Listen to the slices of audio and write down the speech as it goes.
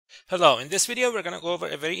Hello, in this video we're going to go over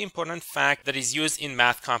a very important fact that is used in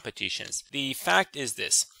math competitions. The fact is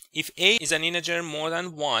this: if a is an integer more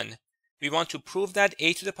than 1, we want to prove that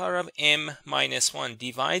a to the power of m minus 1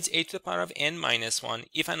 divides a to the power of n minus 1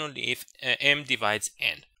 if and only if m divides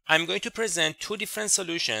n. I'm going to present two different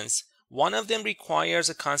solutions. One of them requires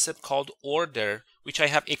a concept called order, which I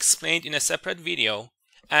have explained in a separate video,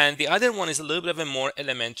 and the other one is a little bit of a more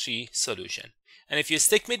elementary solution. And if you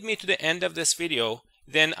stick with me to the end of this video,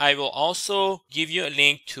 then I will also give you a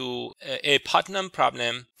link to a Putnam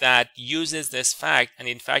problem that uses this fact, and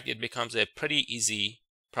in fact it becomes a pretty easy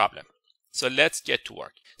problem. So let's get to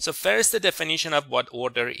work. So first, the definition of what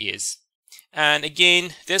order is. And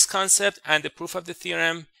again, this concept and the proof of the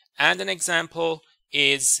theorem and an example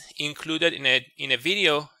is included in a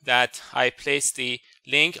video that I placed the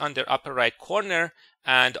link on the upper right corner,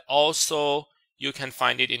 and also you can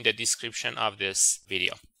find it in the description of this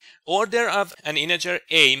video. Order of an integer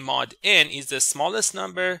a mod n is the smallest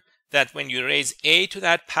number that when you raise a to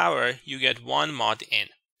that power, you get 1 mod n.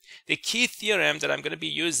 The key theorem that I'm going to be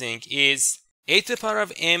using is a to the power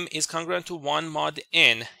of m is congruent to 1 mod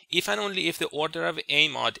n if and only if the order of a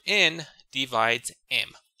mod n divides m.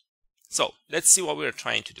 So let's see what we're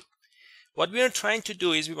trying to do. What we are trying to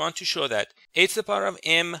do is we want to show that a to the power of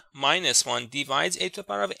m minus 1 divides a to the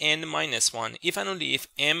power of n minus 1 if and only if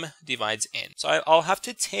m divides n. So I'll have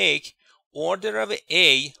to take order of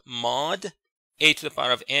a mod a to the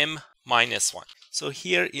power of m minus 1. So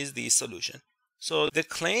here is the solution. So the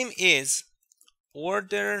claim is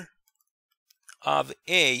order of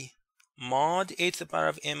a mod a to the power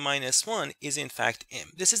of m minus 1 is in fact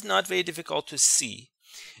m. This is not very difficult to see.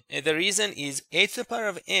 The reason is a to the power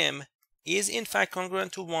of m is in fact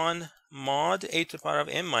congruent to 1 mod a to the power of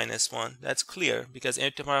m minus 1. That's clear because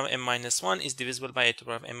a to the power of m minus 1 is divisible by a to the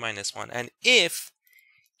power of m minus 1. And if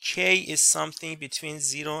k is something between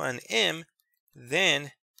 0 and m,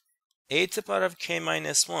 then a to the power of k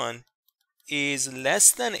minus 1 is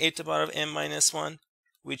less than a to the power of m minus 1,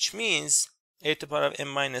 which means a to the power of m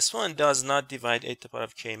minus 1 does not divide a to the power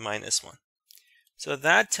of k minus 1. So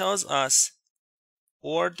that tells us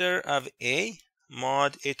order of a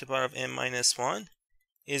mod a to the power of m minus 1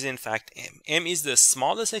 is in fact m. M is the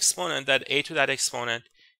smallest exponent that a to that exponent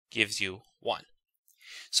gives you 1.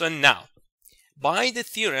 So now, by the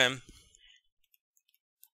theorem,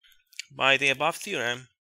 by the above theorem,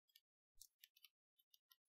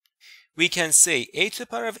 we can say a to the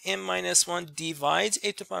power of m minus 1 divides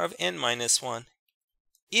a to the power of n minus 1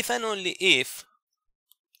 if and only if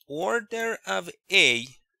order of a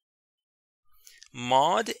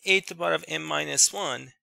mod a to the power of m minus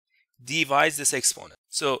 1 divides this exponent.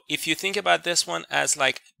 So if you think about this one as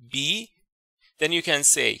like b, then you can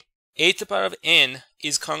say a to the power of n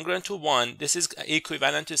is congruent to 1. This is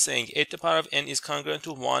equivalent to saying a to the power of n is congruent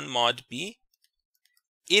to 1 mod b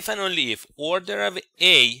if and only if order of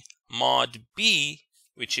a mod b,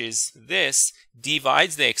 which is this,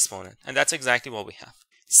 divides the exponent. And that's exactly what we have.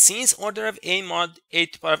 Since order of a mod a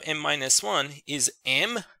to the power of m minus 1 is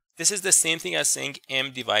m, this is the same thing as saying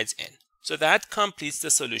m divides n. So that completes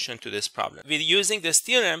the solution to this problem. With using this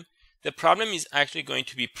theorem, the problem is actually going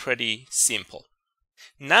to be pretty simple.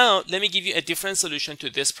 Now, let me give you a different solution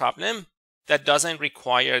to this problem that doesn't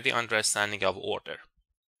require the understanding of order.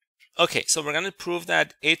 Okay, so we're going to prove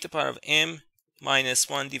that a to the power of m minus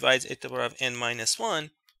 1 divides a to the power of n minus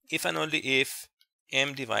 1 if and only if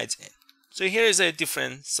m divides n. So here is a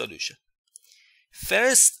different solution.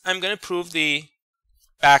 First, I'm going to prove the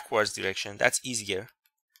backwards direction. That's easier.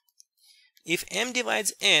 If m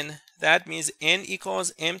divides n, that means n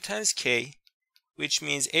equals m times k, which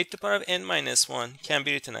means a to the power of n minus 1 can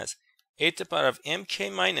be written as a to the power of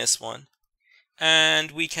mk minus 1.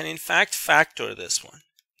 And we can in fact factor this one.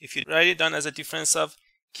 If you write it down as a difference of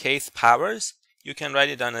kth powers, you can write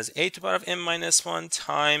it down as a to the power of m minus 1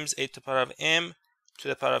 times a to the power of m to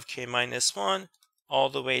the power of k minus 1 all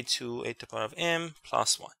the way to a to the power of m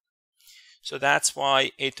plus 1. So that's why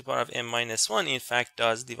a to the power of m minus 1 in fact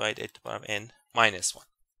does divide a to the power of n minus 1.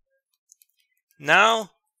 Now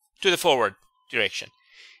to the forward direction.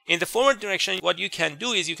 In the forward direction, what you can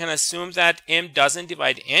do is you can assume that m doesn't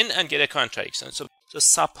divide n and get a contradiction. So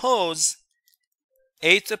suppose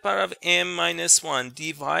a to the power of m minus 1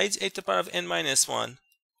 divides a to the power of n minus 1,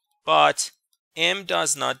 but m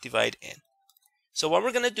does not divide n. So what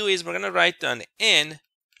we're going to do is we're going to write down n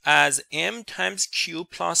as m times q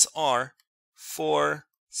plus r for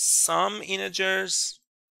some integers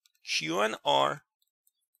q and r,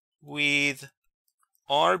 with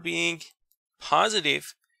r being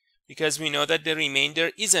positive because we know that the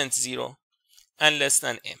remainder isn't 0 and less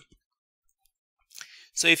than m.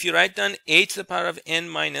 So if you write down a to the power of n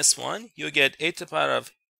minus 1, you get a to the power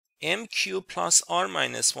of m cubed plus r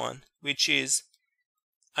minus 1, which is,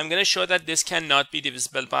 I'm going to show that this cannot be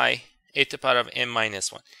divisible by a to the power of m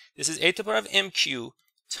minus 1. This is a to the power of m cubed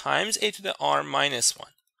times a to the r minus 1.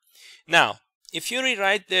 Now, if you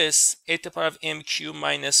rewrite this a to the power of m cubed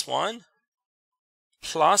minus 1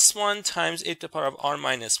 plus 1 times a to the power of r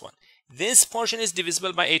minus 1, this portion is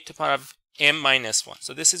divisible by a to the power of m minus 1.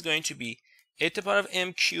 So this is going to be a to the power of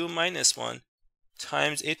m cubed minus 1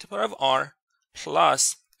 times a to the power of r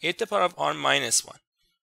plus a to the power of r minus 1.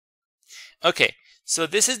 Okay, so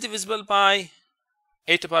this is divisible by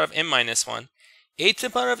a to the power of m minus 1. A to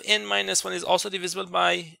the power of n minus 1 is also divisible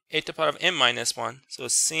by a to the power of m minus 1. So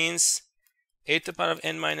since a to the power of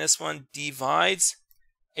n minus 1 divides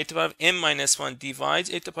a to the power of m minus 1 divides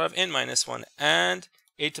a to the power of n minus 1, and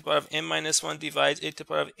a to the power of m minus 1 divides a to the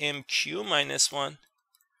power of m cubed minus 1,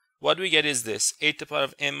 what we get is this: a to the power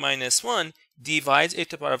of m minus 1 divides a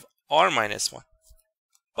to the power of r minus 1.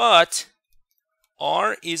 But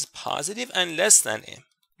r is positive and less than m,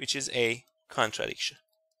 which is a contradiction.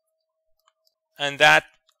 And that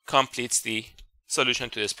completes the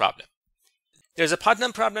solution to this problem. There's a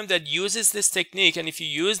Putnam problem that uses this technique, and if you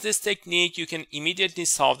use this technique, you can immediately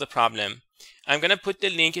solve the problem. I'm going to put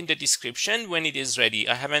the link in the description when it is ready.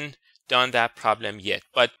 I haven't done that problem yet,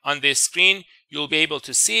 but on this screen, you'll be able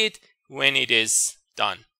to see it when it is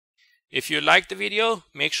done. If you like the video,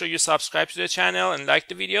 make sure you subscribe to the channel and like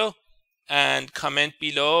the video, and comment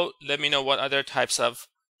below. Let me know what other types of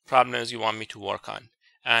problems you want me to work on,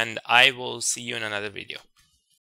 and I will see you in another video.